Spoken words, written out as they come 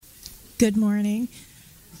Good morning.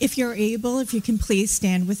 If you're able, if you can please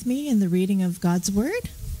stand with me in the reading of God's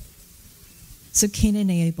Word. So Cain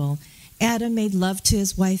and Abel. Adam made love to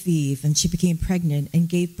his wife Eve, and she became pregnant and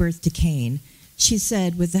gave birth to Cain. She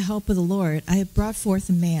said, "With the help of the Lord, I have brought forth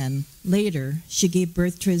a man." Later, she gave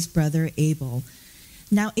birth to his brother Abel.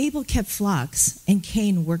 Now Abel kept flocks, and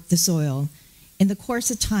Cain worked the soil. In the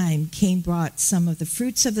course of time, Cain brought some of the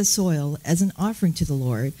fruits of the soil as an offering to the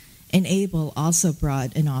Lord, and Abel also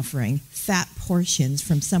brought an offering, fat portions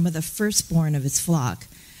from some of the firstborn of his flock.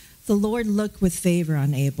 The Lord looked with favor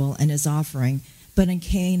on Abel and his offering, but on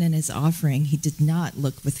Cain and his offering he did not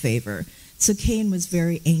look with favor. So Cain was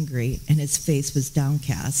very angry, and his face was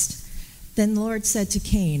downcast. Then the Lord said to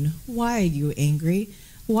Cain, "Why are you angry?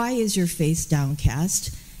 Why is your face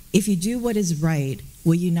downcast? If you do what is right,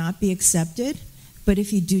 will you not be accepted? But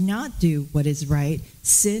if you do not do what is right,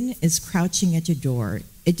 sin is crouching at your door.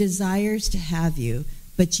 It desires to have you,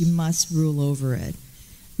 but you must rule over it."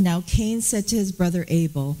 Now Cain said to his brother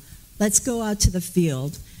Abel, "Let's go out to the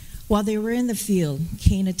field." While they were in the field,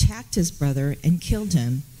 Cain attacked his brother and killed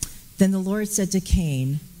him. Then the Lord said to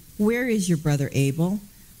Cain, "Where is your brother Abel?"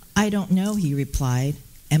 "I don't know," he replied.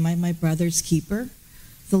 "Am I my brother's keeper?"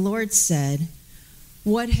 The Lord said,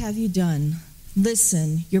 "What have you done?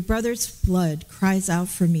 Listen, your brother's blood cries out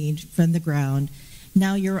for me from the ground.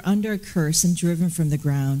 Now you're under a curse and driven from the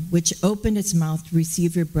ground, which opened its mouth to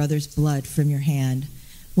receive your brother's blood from your hand.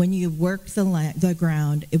 When you work the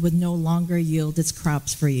ground, it will no longer yield its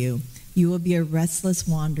crops for you. You will be a restless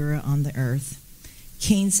wanderer on the earth."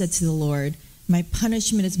 Cain said to the Lord, "My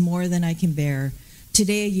punishment is more than I can bear.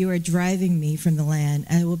 Today you are driving me from the land,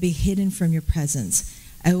 and I will be hidden from your presence.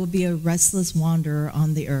 I will be a restless wanderer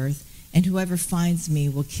on the earth, and whoever finds me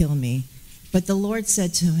will kill me." But the Lord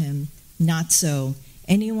said to him, "Not so.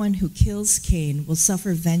 Anyone who kills Cain will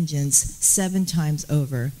suffer vengeance 7 times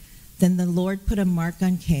over." Then the Lord put a mark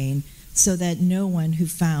on Cain so that no one who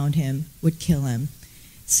found him would kill him.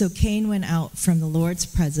 So Cain went out from the Lord's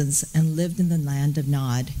presence and lived in the land of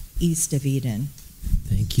Nod, east of Eden.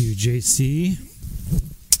 Thank you, JC.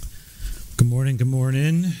 Good morning, good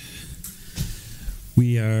morning.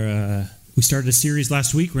 We started a series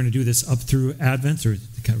last week. We're going to do this up through Advent, or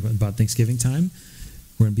kind of about Thanksgiving time.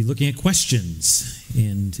 We're going to be looking at questions,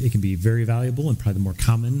 and it can be very valuable and probably the more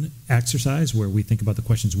common exercise where we think about the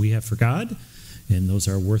questions we have for God, and those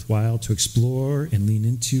are worthwhile to explore and lean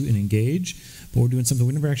into and engage. But we're doing something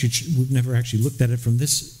we've never actually looked at it from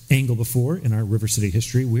this angle before in our River City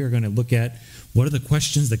history. We are going to look at what are the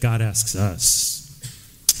questions that God asks us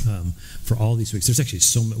for all these weeks. There's actually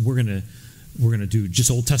so many. We're going to do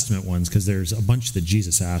just Old Testament ones because there's a bunch that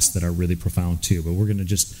Jesus asked that are really profound too. But we're going to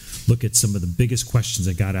just look at some of the biggest questions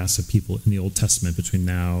that God asks of people in the Old Testament between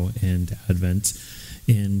now and Advent.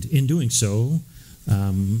 And in doing so,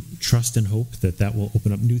 trust and hope that will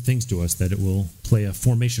open up new things to us, that it will play a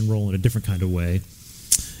formation role in a different kind of way.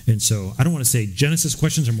 And so I don't want to say Genesis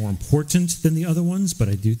questions are more important than the other ones, but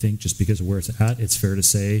I do think just because of where it's at, it's fair to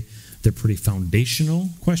say they're pretty foundational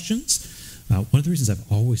questions. One of the reasons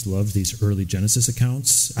I've always loved these early Genesis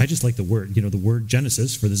accounts, I just like the word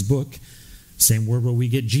Genesis for this book, same word where we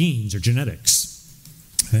get genes or genetics.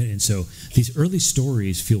 Right? And so these early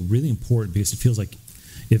stories feel really important because it feels like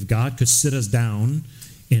if God could sit us down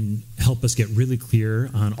and help us get really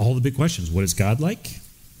clear on all the big questions. What is God like?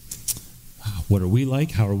 What are we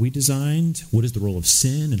like? How are we designed? What is the role of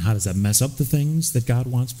sin? And how does that mess up the things that God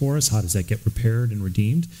wants for us? How does that get repaired and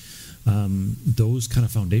redeemed? Those kind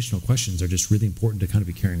of foundational questions are just really important to kind of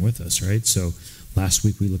be carrying with us, right? So last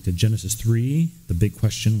week we looked at Genesis 3, the big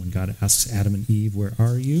question when God asks Adam and Eve, "Where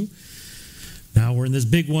are you?" Now we're in this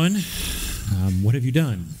big one, what have you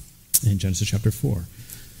done? In Genesis chapter 4.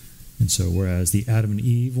 And so whereas the Adam and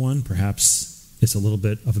Eve one, perhaps it's a little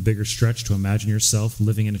bit of a bigger stretch to imagine yourself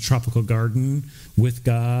living in a tropical garden with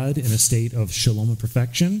God in a state of shalom and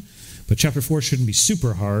perfection. But chapter 4 shouldn't be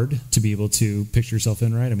super hard to be able to picture yourself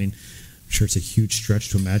in, right? I mean, I'm sure it's a huge stretch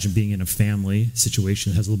to imagine being in a family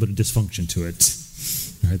situation that has a little bit of dysfunction to it.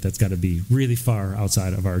 Right? That's got to be really far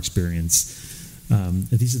outside of our experience.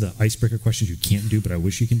 These are the icebreaker questions you can't do, but I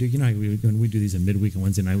wish you can do. You know, when we do these in midweek and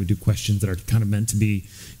Wednesday night, we do questions that are kind of meant to be,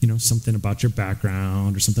 something about your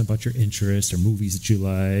background or something about your interests or movies that you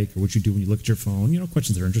like or what you do when you look at your phone.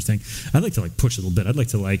 Questions that are interesting. I'd like to push a little bit. I'd like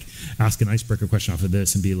to ask an icebreaker question off of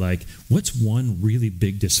this and be like, what's one really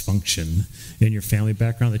big dysfunction in your family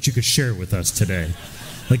background that you could share with us today?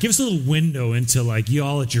 Give us a little window into you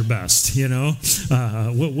all at your best,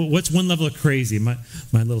 What's one level of crazy? My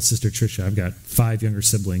little sister Trisha, I've got 5 younger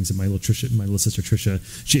siblings, and my little sister Trisha,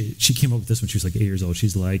 she came up with this when she was 8 years old.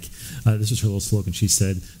 She's like, this was her little slogan. She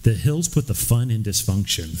said, "The hills put the fun in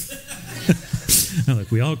dysfunction."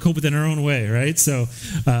 Like, we all cope with it in our own way, right? So,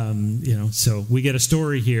 so we get a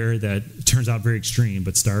story here that turns out very extreme,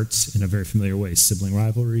 but starts in a very familiar way. Sibling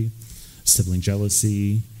rivalry, sibling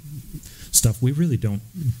jealousy, stuff. We really don't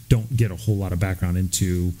get a whole lot of background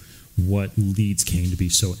into what leads Cain to be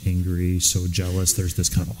so angry, so jealous. There's this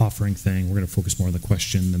kind of offering thing. We're going to focus more on the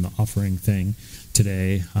question than the offering thing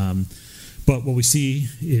today. But what we see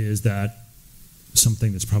is that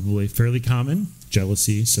something that's probably fairly common,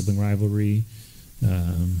 jealousy, sibling rivalry,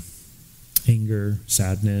 anger,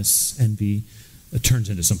 sadness, envy, it turns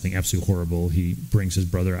into something absolutely horrible. He brings his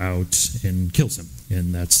brother out and kills him.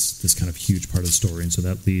 And that's this kind of huge part of the story. And so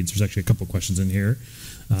that leads, there's actually a couple of questions in here.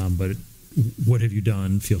 But what have you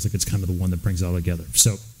done feels like it's kind of the one that brings it all together.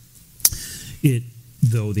 So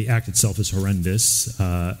though the act itself is horrendous,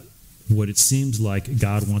 what it seems like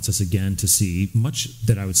God wants us again to see, much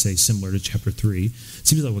that I would say similar to chapter 3, it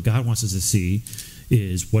seems like what God wants us to see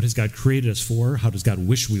is, what has God created us for? How does God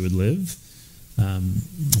wish we would live?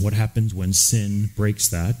 What happens when sin breaks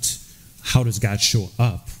that? How does God show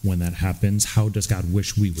up when that happens? How does God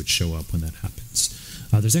wish we would show up when that happens?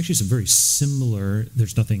 There's actually some very similar,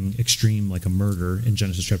 there's nothing extreme like a murder in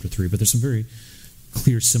Genesis chapter 3, but there's some very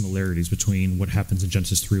clear similarities between what happens in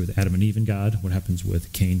Genesis 3 with Adam and Eve and God, what happens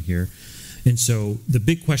with Cain here. And so the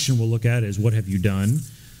big question we'll look at is, what have you done?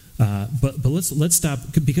 But let's stop,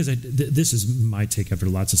 because this is my take after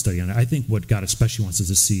lots of study on it. I think what God especially wants us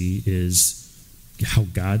to see is how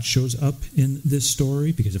God shows up in this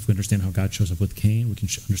story, because if we understand how God shows up with Cain, we can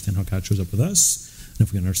understand how God shows up with us. And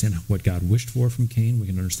if we can understand what God wished for from Cain, we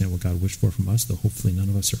can understand what God wished for from us, though hopefully none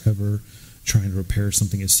of us are ever trying to repair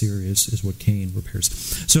something as serious as what Cain repairs.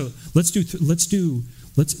 So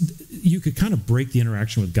you could kind of break the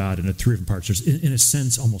interaction with God into three different parts. There's, in a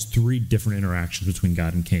sense, almost three different interactions between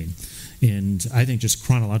God and Cain. And I think just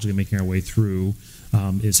chronologically making our way through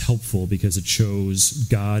is helpful, because it shows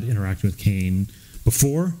God interacting with Cain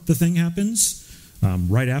before the thing happens,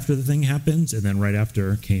 right after the thing happens, and then right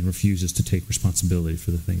after Cain refuses to take responsibility for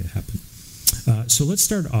the thing that happened. So let's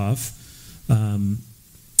start off.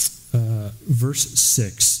 Verse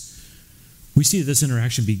 6, we see that this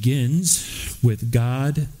interaction begins with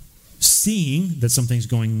God seeing that something's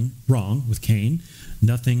going wrong with Cain.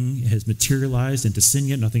 Nothing has materialized into sin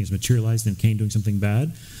yet. Nothing has materialized in Cain doing something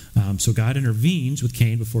bad. So God intervenes with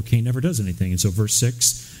Cain before Cain ever does anything. And so verse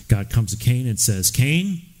 6, God comes to Cain and says,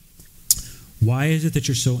 Cain, why is it that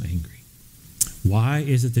you're so angry? Why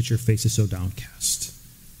is it that your face is so downcast?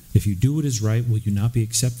 If you do what is right, will you not be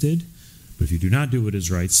accepted? But if you do not do what is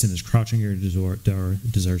right, sin is crouching at your door,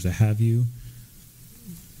 desires to have you.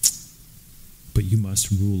 But you must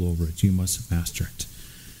rule over it. You must master it.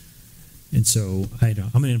 And so I'm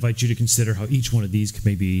going to invite you to consider how each one of these can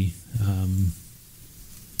maybe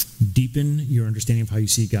deepen your understanding of how you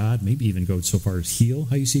see God, maybe even go so far as heal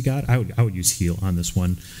how you see God. I would use heal on this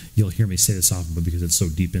one. You'll hear me say this often, but because it's so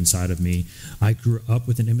deep inside of me. I grew up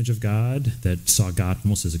with an image of God that saw God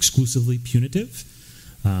almost as exclusively punitive.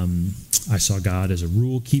 I saw God as a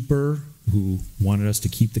rule keeper who wanted us to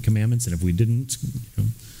keep the commandments, and if we didn't,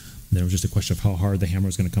 then it was just a question of how hard the hammer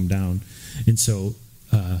was going to come down. And so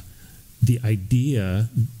the idea,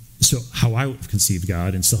 so how I would conceive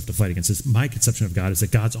God and still have to fight against this, my conception of God is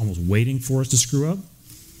that God's almost waiting for us to screw up,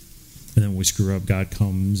 and then when we screw up, God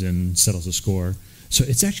comes and settles the score. So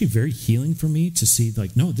it's actually very healing for me to see,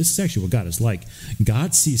 like, no, this is actually what God is like.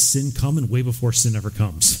 God sees sin coming way before sin ever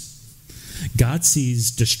comes. God sees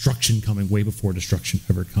destruction coming way before destruction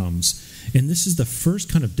ever comes. And this is the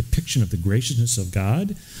first kind of depiction of the graciousness of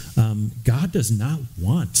God. God does not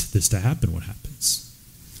want this to happen, what happens.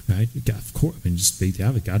 Right? God, of course, I mean, just be the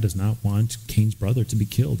obvious. God does not want Cain's brother to be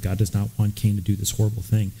killed. God does not want Cain to do this horrible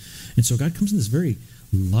thing. And so God comes in this very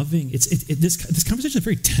loving, this conversation is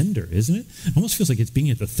very tender, isn't it? It almost feels like it's being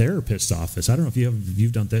at the therapist's office. I don't know if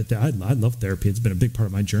you've done that. I love therapy. It's been a big part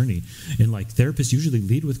of my journey. And like, therapists usually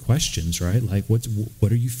lead with questions, right? Like, what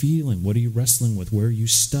are you feeling? What are you wrestling with? Where are you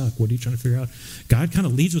stuck? What are you trying to figure out? God kind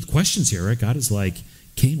of leads with questions here, right? God is like,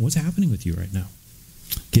 Cain, what's happening with you right now?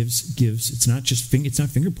 Gives. It's not just it's not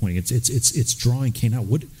finger pointing. It's drawing Cain out.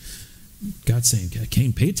 What God's saying,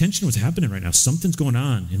 Cain, pay attention to what's happening right now. Something's going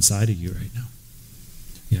on inside of you right now.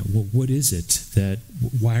 Yeah, what is it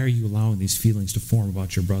why are you allowing these feelings to form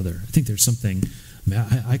about your brother? I think there's something,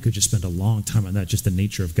 I could just spend a long time on that, just the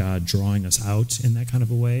nature of God drawing us out in that kind of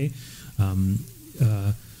a way,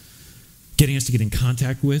 getting us to get in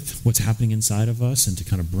contact with what's happening inside of us and to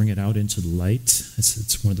kind of bring it out into the light.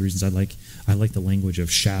 It's one of the reasons I like the language of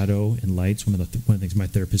shadow and light. It's one of the things my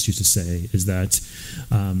therapist used to say is that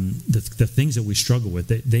the things that we struggle with,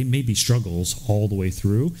 they may be struggles all the way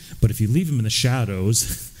through, but if you leave them in the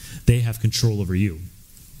shadows, they have control over you.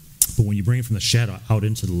 But when you bring it from the shadow out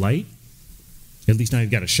into the light, at least now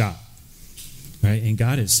you've got a shot, right? And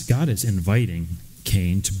God is inviting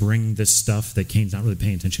Cain to bring this stuff that Cain's not really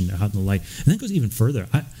paying attention to out in the light. And then it goes even further.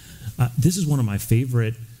 This is one of my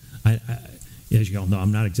favorite. As you all know,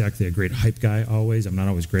 I'm not exactly a great hype guy always. I'm not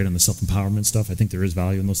always great on the self-empowerment stuff. I think there is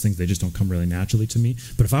value in those things. They just don't come really naturally to me.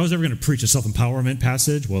 But if I was ever going to preach a self-empowerment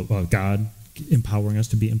passage, God empowering us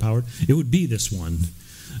to be empowered, it would be this one.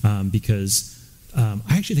 Because I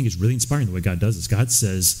actually think it's really inspiring the way God does this. God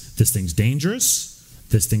says, this thing's dangerous.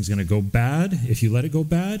 This thing's going to go bad if you let it go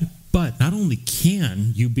bad. But not only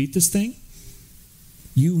can you beat this thing,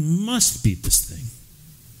 you must beat this thing.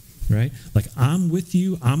 Right? Like, I'm with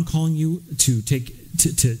you. I'm calling you to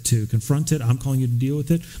confront it. I'm calling you to deal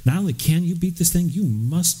with it. Not only can you beat this thing, you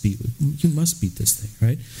must beat this thing,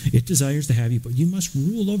 right? It desires to have you, but you must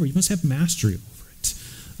rule over it. You must have mastery over it.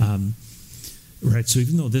 Right? So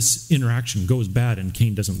even though this interaction goes bad and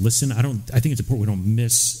Cain doesn't listen, I think it's important we don't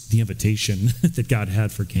miss the invitation that God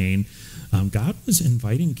had for Cain. God was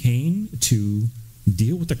inviting Cain to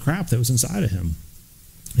deal with the crap that was inside of him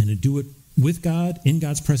and to do it with God, in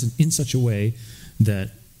God's presence, in such a way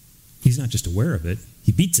that he's not just aware of it,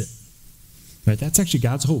 he beats it. Right? That's actually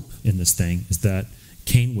God's hope in this thing, is that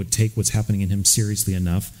Cain would take what's happening in him seriously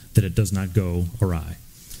enough that it does not go awry.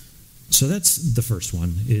 So that's the first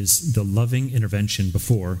one, is the loving intervention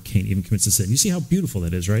before Cain even commits the sin. You see how beautiful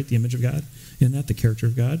that is, right? The image of God in that, the character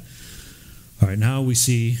of God. All right, now we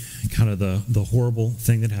see kind of the horrible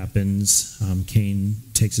thing that happens. Cain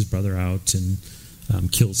takes his brother out and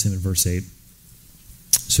kills him in verse 8.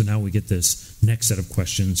 So now we get this next set of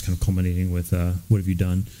questions kind of culminating with, what have you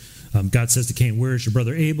done? God says to Cain, where is your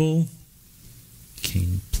brother Abel?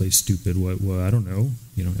 Cain plays stupid. Well, I don't know.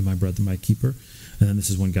 Am my brother my keeper? And then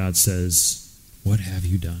this is when God says, what have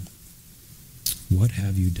you done? What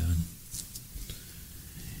have you done?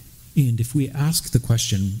 And if we ask the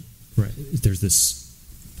question, right, there's this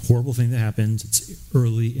horrible thing that happens. It's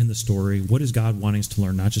early in the story. What is God wanting us to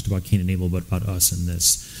learn, not just about Cain and Abel, but about us in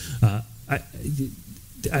this?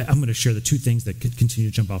 I'm going to share the two things that could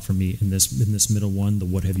continue to jump out for me in this middle one, the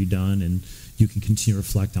what have you done, and you can continue to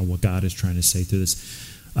reflect on what God is trying to say through this.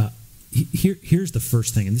 Here's the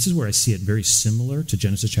first thing, and this is where I see it very similar to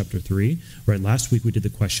Genesis chapter 3. Right, last week we did the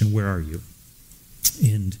question, where are you?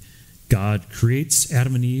 And God creates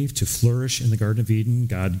Adam and Eve to flourish in the Garden of Eden.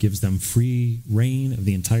 God gives them free reign of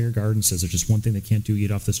the entire garden, says there's just one thing they can't do,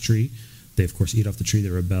 eat off this tree. They, of course, eat off the tree, they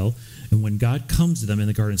rebel. And when God comes to them in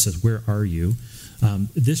the garden and says, where are you?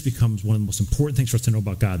 This becomes one of the most important things for us to know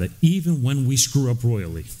about God, that even when we screw up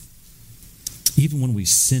royally, even when we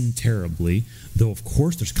sin terribly, though, of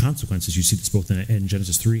course, there's consequences. You see this both in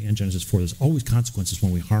Genesis 3 and Genesis 4. There's always consequences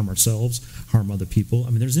when we harm ourselves, harm other people.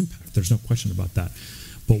 I mean, there's impact. There's no question about that.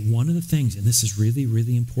 But one of the things, and this is really,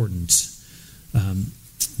 really important,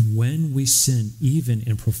 when we sin, even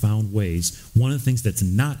in profound ways, one of the things that's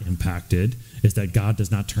not impacted is that God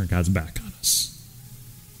does not turn God's back on us.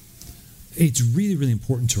 It's really, really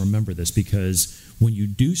important to remember this, because when you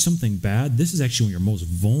do something bad, this is actually when you're most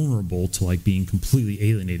vulnerable to being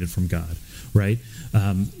completely alienated from God, right?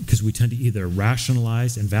 Because we tend to either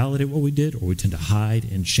rationalize and validate what we did, or we tend to hide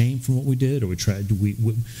in shame from what we did, or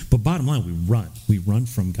but bottom line, we run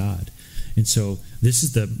from God. And so this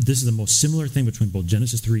is the most similar thing between both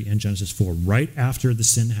Genesis 3 and Genesis 4. Right after the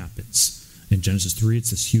sin happens, in Genesis 3,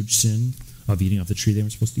 it's this huge sin of eating off the tree they were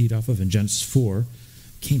supposed to eat off of. In Genesis 4,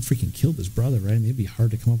 Cain freaking killed his brother, right? I mean, it'd be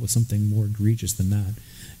hard to come up with something more egregious than that.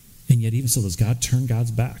 And yet, even so, does God turn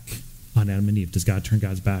God's back on Adam and Eve? Does God turn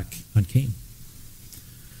God's back on Cain?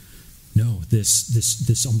 No,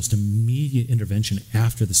 this almost immediate intervention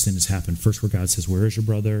after the sin has happened. First, where God says, where is your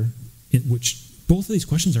brother? Which both of these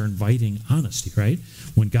questions are inviting honesty, right?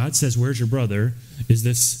 When God says, where's your brother? Is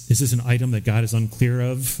this an item that God is unclear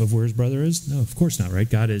of where his brother is? No, of course not, right?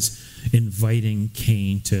 God is inviting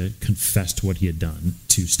Cain to confess to what he had done,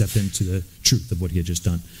 to step into the truth of what he had just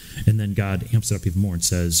done. And then God amps it up even more and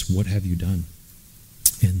says, what have you done?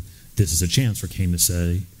 And this is a chance for Cain to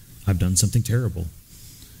say, I've done something terrible,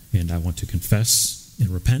 and I want to confess and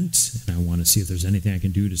repent, and I want to see if there's anything I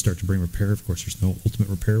can do to start to bring repair. Of course, there's no ultimate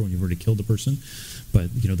repair when you've already killed a person, but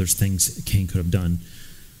there's things Cain could have done.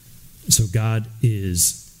 So God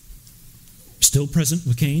is still present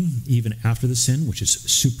with Cain even after the sin, which is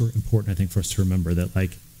super important, I think, for us to remember that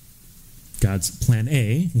God's plan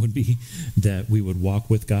A would be that we would walk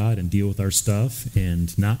with God and deal with our stuff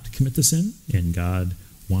and not commit the sin, and God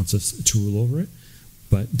wants us to rule over it.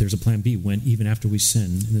 But there's a plan B when, even after we sin,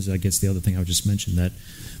 and this is, I guess, the other thing I would just mention, that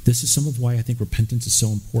this is some of why I think repentance is so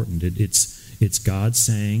important. It's God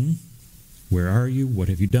saying, Where are you? What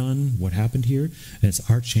have you done? What happened here? And it's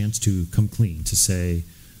our chance to come clean, to say,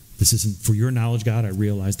 this isn't for your knowledge, God. I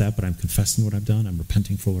realize that, but I'm confessing what I've done. I'm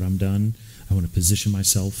repenting for what I've done. I want to position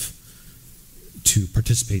myself to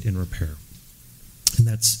participate in repair. And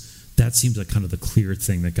that seems like kind of the clear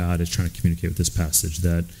thing that God is trying to communicate with this passage,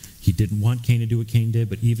 that he didn't want Cain to do what Cain did,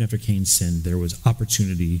 but even after Cain sinned, there was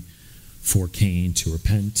opportunity for Cain to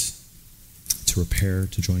repent, to repair,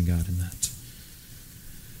 to join God in that.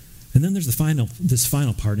 And then there's this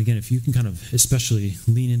final part. And again, if you can kind of especially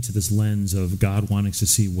lean into this lens of God wanting us to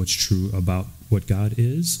see what's true about what God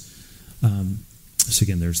is. So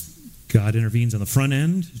again, there's God intervenes on the front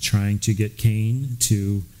end, trying to get Cain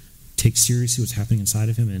to take seriously what's happening inside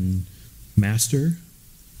of him and master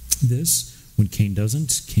this. When Cain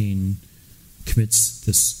doesn't, Cain commits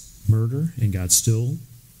this murder, and God still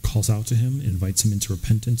calls out to him, invites him into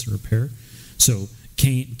repentance and repair. So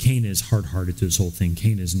Cain is hard-hearted to this whole thing.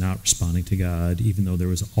 Cain is not responding to God, even though there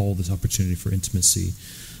was all this opportunity for intimacy.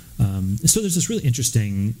 So there's this really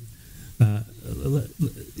interesting,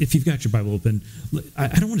 if you've got your Bible open, I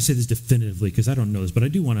don't want to say this definitively because I don't know this, but I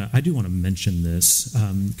do want to mention this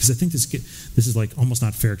because I think this is like almost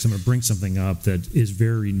not fair because I'm going to bring something up that is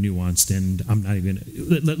very nuanced, and I'm not even.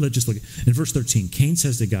 Let's just look in verse 13. Cain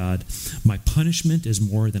says to God, "My punishment is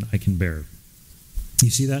more than I can bear." You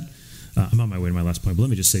see that? I'm on my way to my last point, but let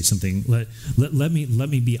me just say something. Let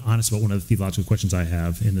me be honest about one of the theological questions I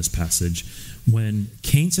have in this passage. When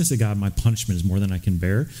Cain says to God, "My punishment is more than I can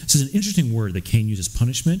bear," this is an interesting word that Cain uses,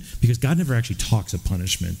 punishment, because God never actually talks of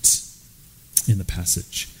punishment in the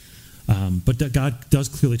passage. But God does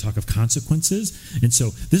clearly talk of consequences. And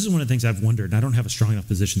so this is one of the things I've wondered, and I don't have a strong enough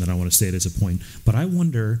position that I want to say it as a point, but I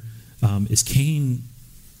wonder,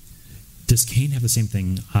 does Cain have the same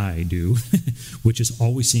thing I do, which is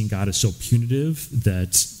always seeing God as so punitive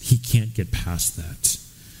that he can't get past that?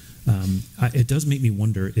 It does make me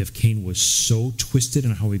wonder if Cain was so twisted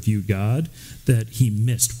in how he viewed God that he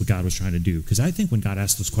missed what God was trying to do. Because I think when God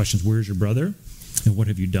asks those questions, "Where's your brother? And what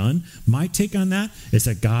have you done?" My take on that is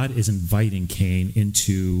that God is inviting Cain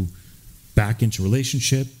back into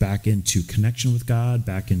relationship, back into connection with God,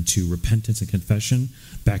 back into repentance and confession,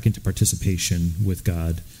 back into participation with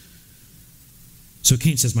God. So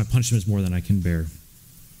Cain says, "My punishment is more than I can bear."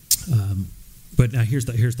 But now here's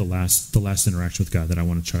the last interaction with God that I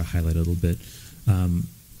want to try to highlight a little bit.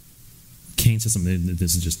 Cain says something.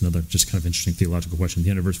 This is just kind of interesting theological question. At the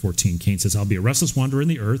end of verse 14, Cain says, "I'll be a restless wanderer in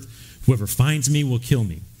the earth. Whoever finds me will kill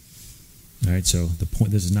me." All right. So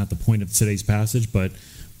this is not the point of today's passage, but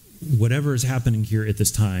whatever is happening here at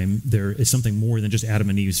this time, there is something more than just Adam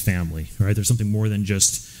and Eve's family. All right. There's something more than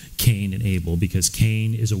just Cain and Abel, because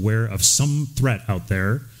Cain is aware of some threat out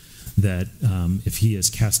there that if he is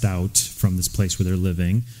cast out from this place where they're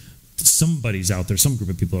living, somebody's out there, some group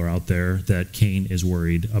of people are out there that Cain is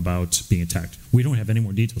worried about being attacked. We don't have any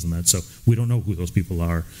more details on that, so we don't know who those people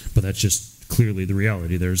are, but that's just clearly the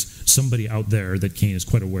reality. There's somebody out there that Cain is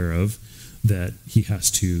quite aware of that he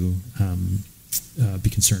has to be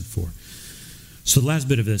concerned for. So the last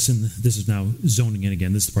bit of this, and this is now zoning in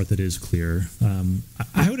again, this is the part that is clear.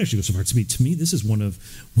 I would actually go so far to me, this is one of,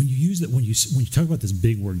 when you talk about this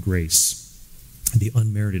big word grace, the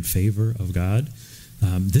unmerited favor of God,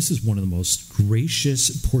 this is one of the most gracious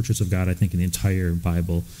portraits of God, I think, in the entire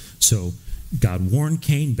Bible. So God warned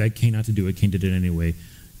Cain, begged Cain not to do it. Cain did it anyway.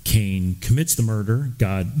 Cain commits the murder.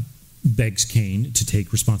 God begs Cain to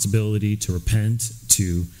take responsibility, to repent,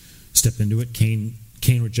 to step into it. Cain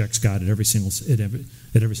rejects God at every single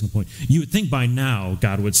point. You would think by now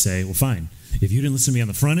God would say, "Well, fine. If you didn't listen to me on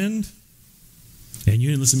the front end, and you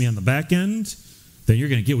didn't listen to me on the back end, then you're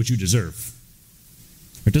going to get what you deserve."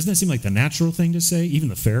 Or doesn't that seem like the natural thing to say, even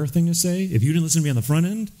the fair thing to say? If you didn't listen to me on the front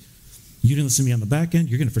end, you didn't listen to me on the back end,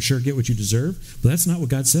 you're going to for sure get what you deserve. But that's not what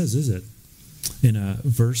God says, is it? In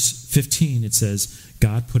verse 15, it says,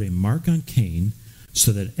 "God put a mark on Cain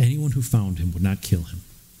so that anyone who found him would not kill him."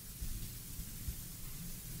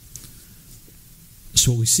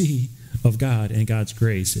 So what we see of God and God's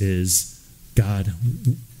grace is God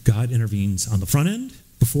intervenes on the front end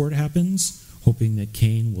before it happens, hoping that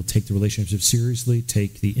Cain will take the relationship seriously,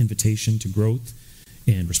 take the invitation to growth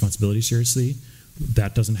and responsibility seriously.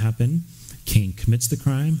 That doesn't happen. Cain commits the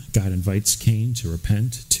crime. God invites Cain to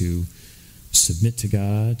repent, to submit to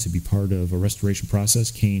God, to be part of a restoration process.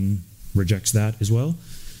 Cain rejects that as well.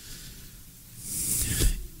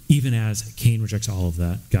 Even as Cain rejects all of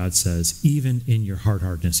that, God says, even in your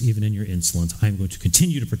hard-heartedness, even in your insolence, I'm going to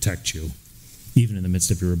continue to protect you, even in the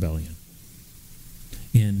midst of your rebellion.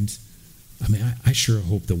 And I mean, I sure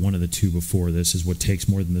hope that one of the two before this is what takes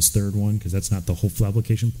more than this third one, because that's not the hopeful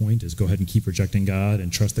application point, is go ahead and keep rejecting God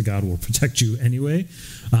and trust that God will protect you anyway.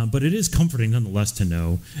 But it is comforting nonetheless to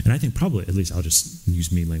know, and I think probably, at least I'll just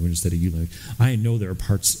use me language instead of you language. I know there are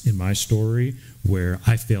parts in my story where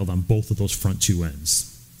I failed on both of those front two ends,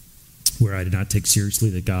 where I did not take seriously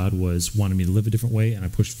that God was wanting me to live a different way, and I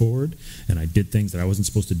pushed forward, and I did things that I wasn't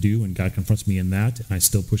supposed to do, and God confronts me in that, and I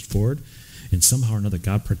still pushed forward. And somehow or another,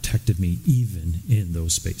 God protected me even in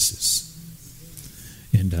those spaces.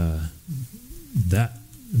 And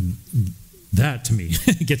that to me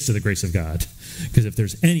gets to the grace of God. Because if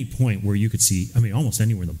there's any point where you could see, I mean, almost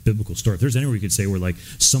anywhere in the biblical story, if there's anywhere you could say where like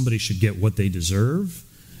somebody should get what they deserve,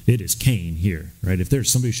 it is Cain here, right? If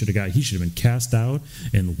there's somebody he should have been cast out,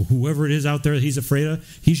 and whoever it is out there that he's afraid of,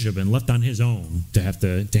 he should have been left on his own to have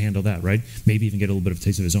to handle that, right? Maybe even get a little bit of a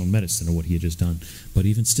taste of his own medicine of what he had just done. But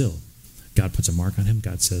even still, God puts a mark on him.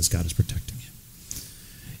 God says God is protecting him.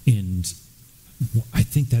 And I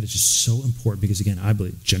think that is just so important because, again, I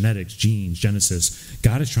believe genetics, genes, Genesis,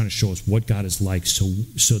 God is trying to show us what God is like so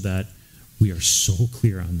that we are so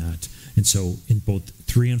clear on that. And so in both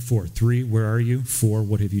 3 and 4, 3, where are you? 4,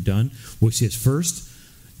 what have you done? What we see is first,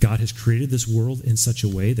 God has created this world in such a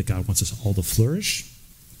way that God wants us all to flourish.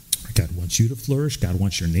 God wants you to flourish. God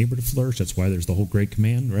wants your neighbor to flourish. That's why there's the whole great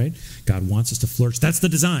command, right? God wants us to flourish. That's the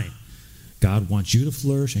design. God wants you to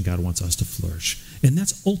flourish, and God wants us to flourish. And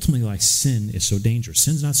that's ultimately why sin is so dangerous.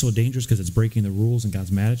 Sin's not so dangerous because it's breaking the rules and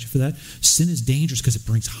God's mad at you for that. Sin is dangerous because it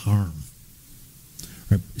brings harm.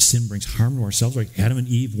 Right? Sin brings harm to ourselves. Right? Adam and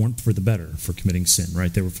Eve weren't for the better for committing sin.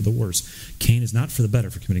 Right? They were for the worse. Cain is not for the better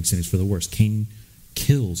for committing sin. He's for the worse. Cain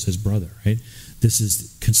kills his brother. Right? This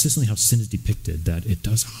is consistently how sin is depicted, that it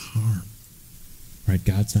does harm. Right?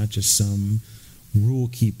 God's not just some rule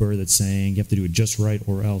keeper that's saying you have to do it just right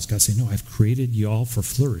or else. God's saying, no, I've created you all for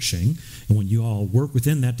flourishing. And when you all work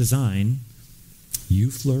within that design,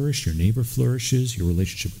 you flourish, your neighbor flourishes, your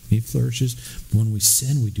relationship with me flourishes. But when we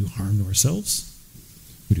sin, we do harm to ourselves.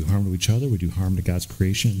 We do harm to each other. We do harm to God's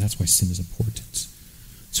creation. And that's why sin is important.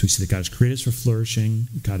 So we see that God has created us for flourishing.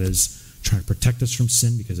 God is trying to protect us from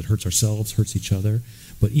sin because it hurts ourselves, hurts each other.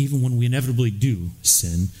 But even when we inevitably do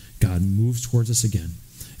sin, God moves towards us again.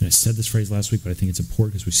 And I said this phrase last week, but I think it's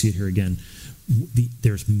important because we see it here again.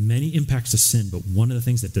 There's many impacts to sin, but one of the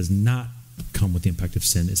things that does not come with the impact of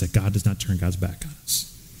sin is that God does not turn God's back on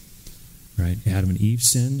us. Right? Adam and Eve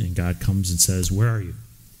sin, and God comes and says, where are you?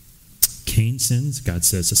 Cain sins, God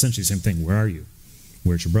says essentially the same thing. Where are you?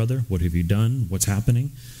 Where's your brother? What have you done? What's happening?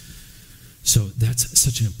 So that's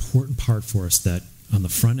such an important part for us, that on the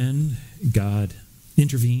front end, God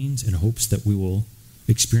intervenes in hopes that we will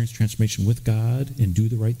experience transformation with God and do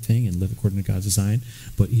the right thing and live according to God's design.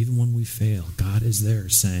 But even when we fail, God is there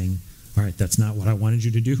saying, all right, that's not what I wanted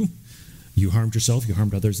you to do. You harmed yourself, you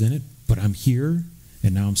harmed others in it, but I'm here,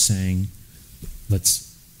 and now I'm saying,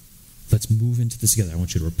 let's move into this together. I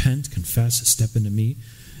want you to repent, confess, step into me,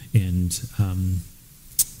 and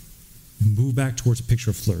move back towards a picture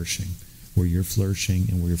of flourishing, where you're flourishing,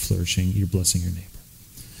 and where you're flourishing, you're blessing your neighbor.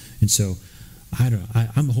 And so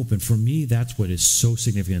I'm hoping, for me, that's what is so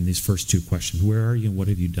significant in these first two questions. Where are you and what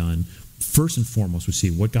have you done? First and foremost, we see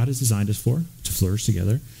what God has designed us for, to flourish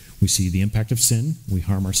together. We see the impact of sin. We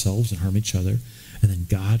harm ourselves and harm each other. And then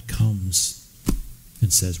God comes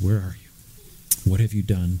and says, where are you? What have you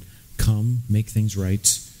done? Come, make things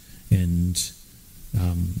right. And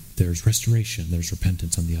there's restoration. There's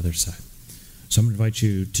repentance on the other side. So I'm going to invite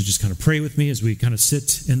you to just kind of pray with me as we kind of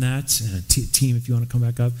sit in that. Team, if you want to come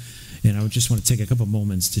back up. And I would just want to take a couple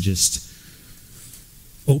moments to just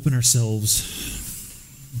open ourselves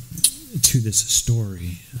to this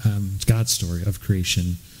story, God's story of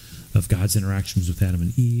creation, of God's interactions with Adam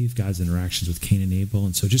and Eve, God's interactions with Cain and Abel.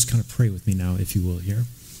 And so just kind of pray with me now, if you will, here.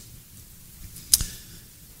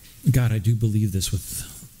 God, I do believe this with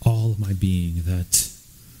all of my being, that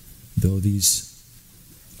though these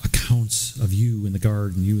accounts of you in the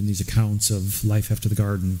garden, you in these accounts of life after the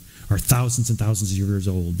garden are thousands and thousands of years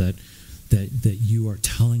old, that you are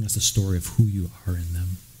telling us a story of who you are in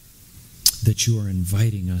them, that you are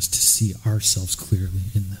inviting us to see ourselves clearly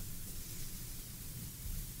in them.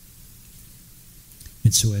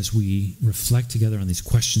 And so as we reflect together on these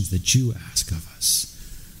questions that you ask of us,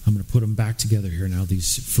 I'm going to put them back together here now,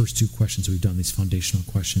 these first two questions we've done, these foundational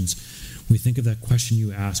questions. We think of that question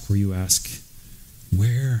you ask, where you ask,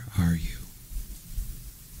 where are you?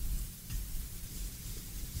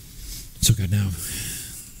 So God, now,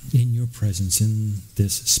 in your presence, in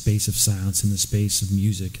this space of silence, in the space of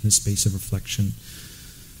music, in the space of reflection,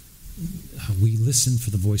 we listen for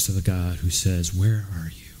the voice of a God who says, where are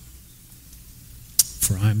you?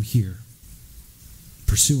 For I'm here.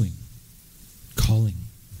 pursuing, calling,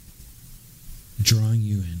 drawing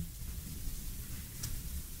you in.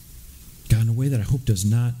 God, in a way that I hope does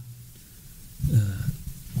not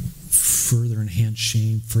further enhance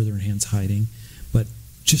shame, further enhance hiding, but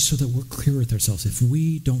just so that we're clear with ourselves. If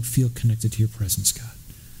we don't feel connected to your presence, God,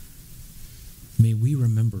 may we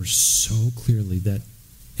remember so clearly that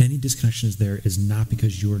any disconnection is there is not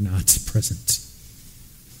because you're not present.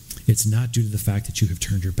 It's not due to the fact that you have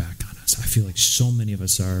turned your back on us. I feel like so many of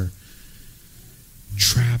us are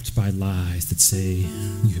trapped by lies that say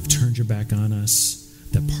you have turned your back on us,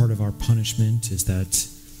 that part of our punishment is that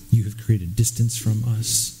you have created distance from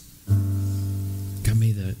us. God,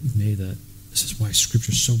 this is why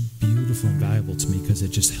Scripture is so beautiful and valuable to me, because it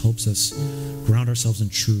just helps us ground ourselves in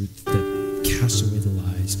truth that casts away the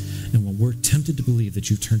lies. And when we're tempted to believe that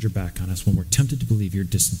you've turned your back on us, when we're tempted to believe you're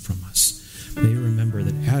distant from us, may you remember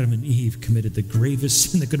that Adam and Eve committed the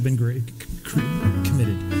gravest sin that could have been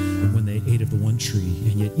committed when they ate of the one tree,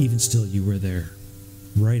 and yet even still you were there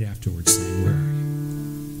right afterwards saying, where are you?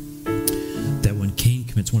 That when Cain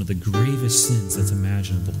commits one of the gravest sins that's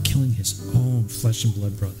imaginable, killing his own flesh and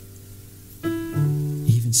blood brother,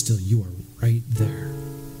 even still you are right there.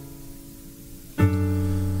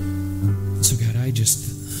 So God, I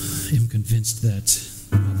just am convinced that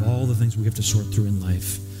of all the things we have to sort through in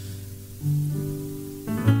life,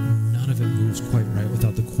 none of it moves quite right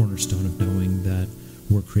without the cornerstone of knowing that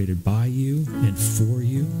we're created by you and for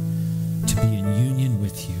you to be in union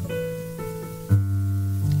with you.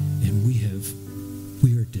 And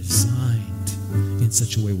we are designed in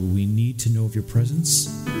such a way where we need to know of your presence,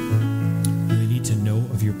 we need to know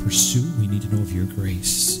of your pursuit, we need to know of your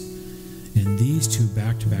grace. And these two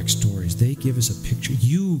back-to-back stories, they give us a picture,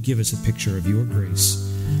 you give us a picture of your grace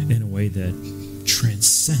in a way that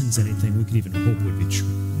transcends anything we could even hope would be true.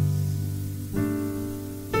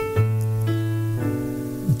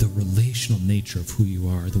 The relational nature of who you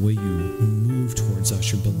are, the way you move towards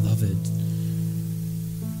us, your beloved,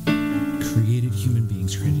 created human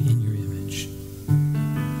beings, created in your image.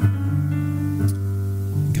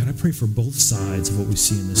 God, I pray for both sides of what we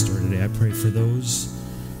see in this story today. I pray for those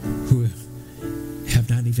who have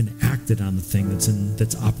not even acted on the thing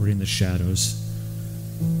that's operating in the shadows,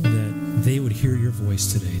 that they would hear your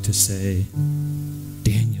voice today to say,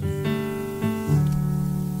 Daniel,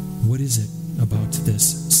 what is it about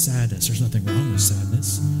this sadness? There's nothing wrong with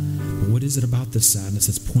sadness, but what is it about this sadness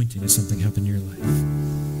that's pointing to something happening in your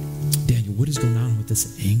life? Daniel, what is going on with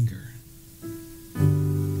this anger?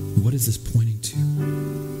 What is this pointing to?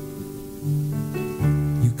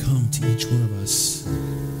 You come to each one of us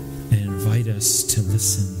and invite us to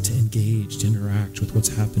listen, to engage, to interact with what's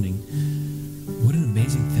happening. What an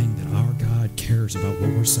amazing thing that our God cares about what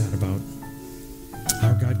we're sad about.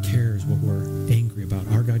 Our God cares what we're angry about.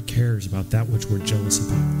 Our God cares about that which we're jealous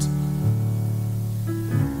about.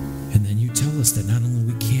 And then you tell us that not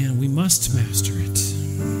only we can, we must master it.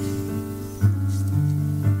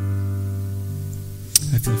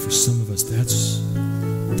 I feel for some of us,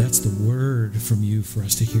 that's the word from you for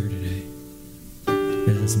us to hear today.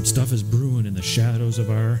 That some stuff is brewing in the shadows of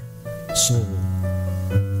our soul,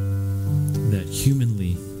 that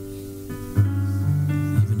humanly,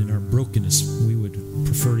 even in our brokenness, we would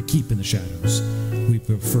prefer to keep in the shadows. We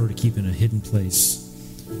prefer to keep in a hidden place.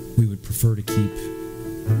 We would prefer to keep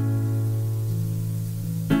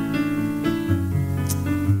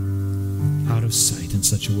out of sight in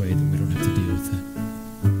such a way that we don't have to deal with it.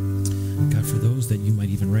 God, for those that you might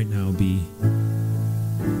even right now be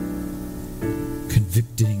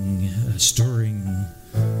convicting, stirring,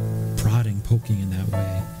 prodding, poking in that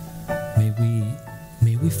way,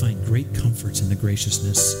 may we find great comfort in the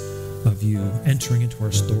graciousness of you entering into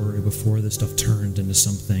our story before this stuff turned into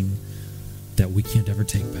something that we can't ever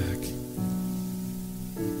take back.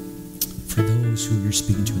 For those who you're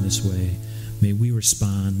speaking to in this way, may we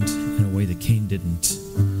respond in a way that Cain didn't.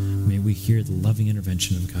 May we hear the loving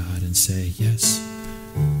intervention of God and say, yes,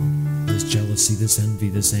 this jealousy, this envy,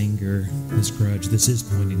 this anger, this grudge, this is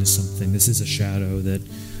pointing to something. This is a shadow that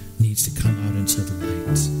needs to come out into the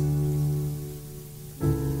light.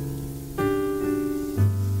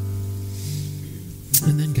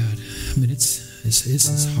 And then God, I mean, this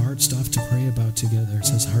is hard stuff to pray about together.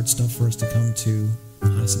 It's hard stuff for us to come to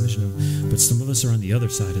honest submission of. But some of us are on the other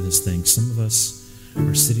side of this thing. Some of us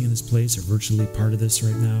are sitting in this place, are virtually part of this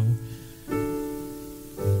right now.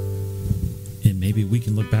 And maybe we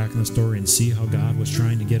can look back on the story and see how God was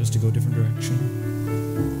trying to get us to go a different direction.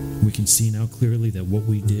 We can see now clearly that what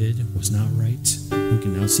we did was not right. We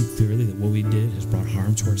can now see clearly that what we did has brought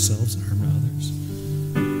harm to ourselves and harm to others.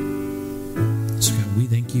 So God, we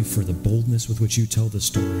thank you for the boldness with which you tell the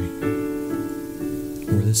story.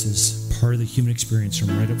 or this is part of the human experience from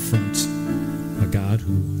right up front. A God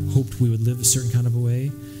who hoped we would live a certain kind of a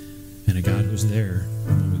way, and a God who's there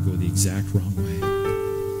when we go the exact wrong way.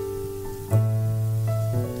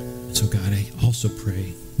 So God, I also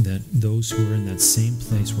pray that those who are in that same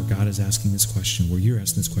place where God is asking this question, where you're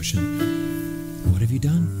asking this question, what have you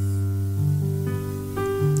done?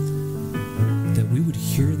 That we would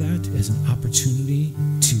hear that as an opportunity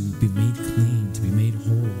to be made clean, to be made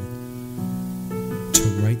whole, to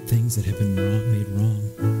right things that have been made wrong.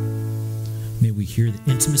 May we hear the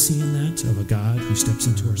intimacy in that of a God who steps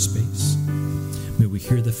into our space. May we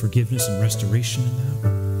hear the forgiveness and restoration in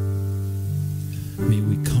that. May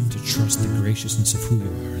we come to trust the graciousness of who you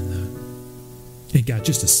are in that. And God,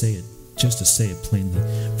 just to say it plainly,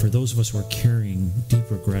 for those of us who are carrying deep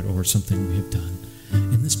regret over something we have done,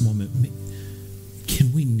 in this moment,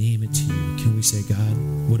 can we name it to you? Can we say, God,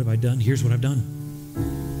 what have I done? Here's what I've done.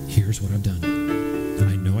 Here's what I've done.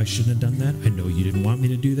 I know I shouldn't have done that. I know you didn't want me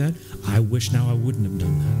to do that. I wish now I wouldn't have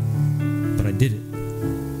done that. But I did it.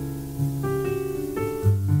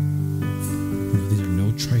 These are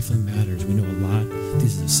no trifling matters. We know a lot.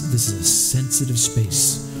 This is a sensitive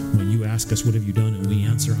space when you ask us, what have you done? And we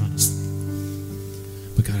answer honestly.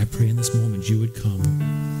 But God, I pray in this moment you would come.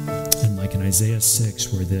 And like in Isaiah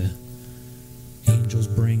 6, where the angels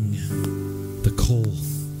bring the coal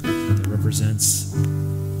that represents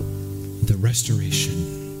the restoration.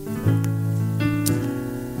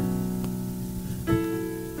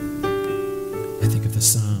 I think of the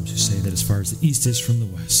Psalms who say that as far as the east is from the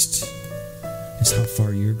west is how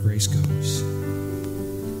far your grace goes.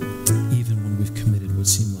 Even when we've committed what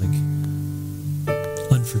seem like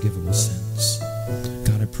unforgivable sins.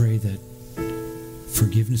 God, I pray that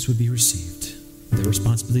forgiveness would be received, that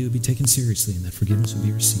responsibility would be taken seriously, and that forgiveness would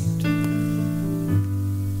be received.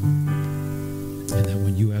 And that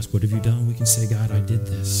when you ask, what have you done? We can say, God, I did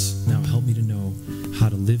this. Now help me to know how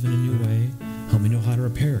to live in a new way. Help me know how to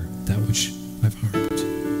repair that which I've harmed.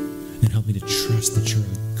 And help me to trust that you're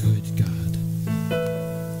a good God.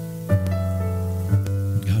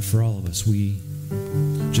 And God, for all of us, we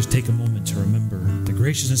just take a moment to remember the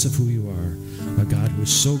graciousness of who you are. A God who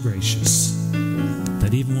is so gracious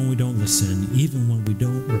that even when we don't listen, even when we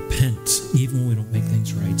don't repent, even when we don't make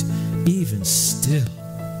things right, even still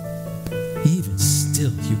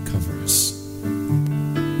you cover us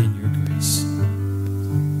in your grace.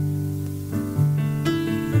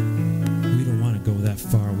 We don't want to go that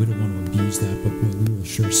far. We don't want to abuse that, but we will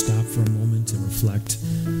sure stop for a moment and reflect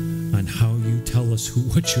on how you tell us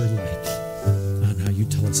what you're like, on how you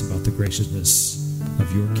tell us about the graciousness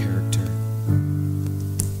of your character.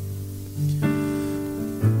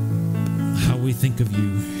 How we think of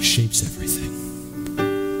you shapes everything.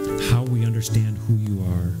 How we understand who you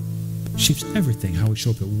are shapes everything. How we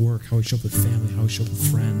show up at work, how we show up with family, how we show up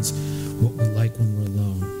with friends, what we like when we're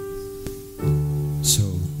alone.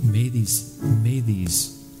 So may these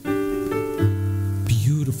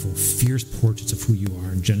beautiful, fierce portraits of who you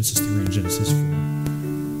are in Genesis 3 and Genesis 4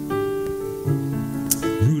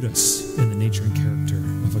 root us in the nature and character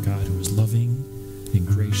of a God who is loving and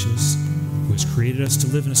gracious, who has created us to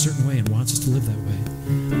live in a certain way and wants us to live that way,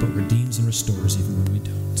 but redeems and restores even when we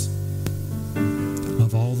don't.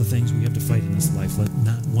 Of all the things we have to fight in this life, let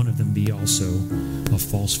not one of them be also a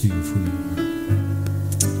false view of who you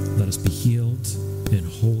are. Let us be healed and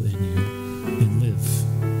whole in you and live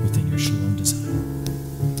within your shalom design.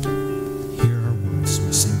 Hear our words as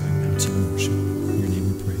we sing back now to you in worship. In your name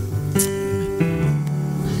we pray.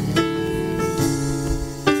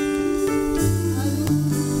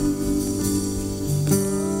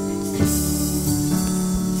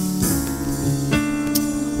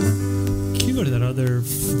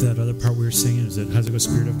 That other part we were singing, is it, how's it go,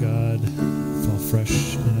 Spirit of God, fall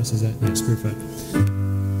fresh in us, is that? Yeah, Spirit of God.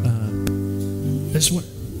 This one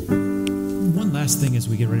last thing as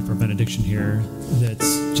we get ready for benediction here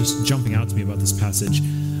that's just jumping out to me about this passage.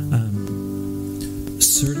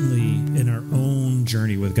 Certainly in our own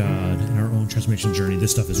journey with God, in our own transformation journey,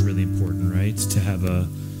 this stuff is really important, right? To have a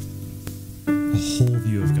whole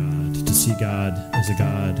view of God, to see God as a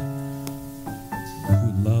God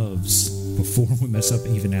who loves before we mess up,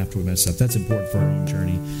 even after we mess up. That's important for our own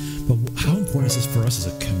journey. But how important is this for us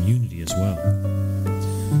as a community as well?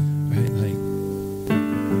 Right? Like,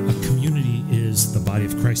 a community is the body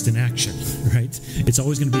of Christ in action, right? It's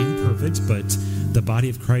always going to be imperfect, but the body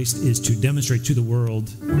of Christ is to demonstrate to the world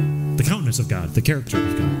the countenance of God, the character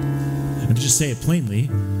of God. And to just say it plainly,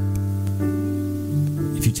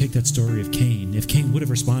 if you take that story of Cain, if Cain would have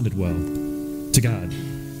responded well to God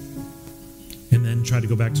and then tried to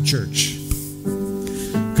go back to church,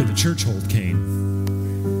 could the church hold Cain?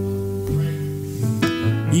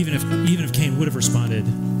 Even if Cain would have responded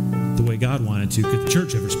the way God wanted to, could the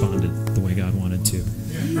church have responded the way God wanted to?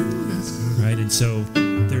 Right? And so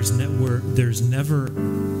there's never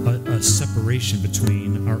a separation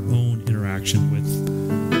between our own interaction with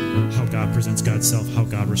how God presents God's self, how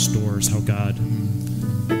God restores, how God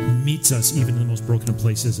meets us even in the most broken of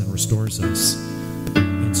places and restores us.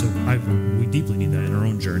 And so we deeply need that in our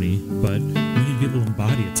own journey, but we need to be able to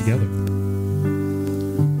embody it together.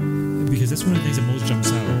 Because that's one of the things that most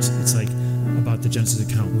jumps out. It's like about the Genesis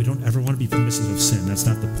account. We don't ever want to be permissive of sin. That's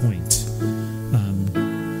not the point.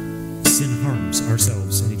 Sin harms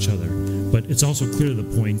ourselves and each other. But it's also clear to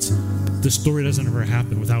the point, the story doesn't ever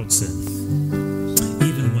happen without sin.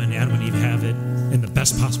 Even when Adam and Eve have it in the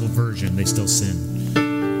best possible version, they still sin.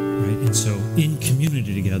 Right? And so in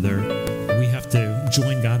community together, we have to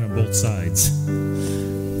join God on both sides,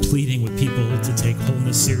 pleading with people to take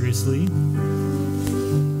wholeness seriously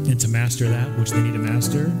and to master that which they need to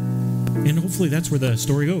master. And hopefully that's where the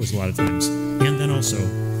story goes a lot of times. And then also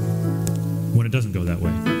when it doesn't go that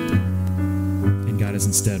way, and God is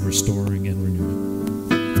instead restoring and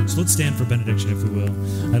renewing. So let's stand for benediction, if we will.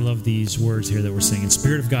 I love these words here that we're singing.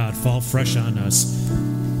 Spirit of God, fall fresh on us.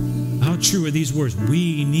 How true are these words?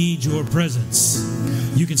 We need your presence.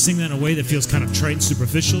 You can sing that in a way that feels kind of trite and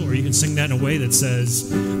superficial, or you can sing that in a way that says,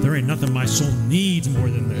 there ain't nothing my soul needs more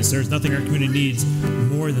than this. There's nothing our community needs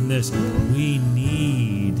more than this. We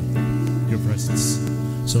need your presence.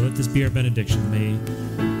 So let this be our benediction. May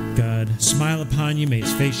God smile upon you. May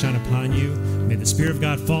his face shine upon you. May the Spirit of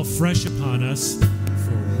God fall fresh upon us.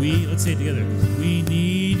 For let's say it together, we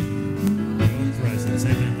need your presence.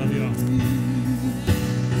 Amen. Love you all.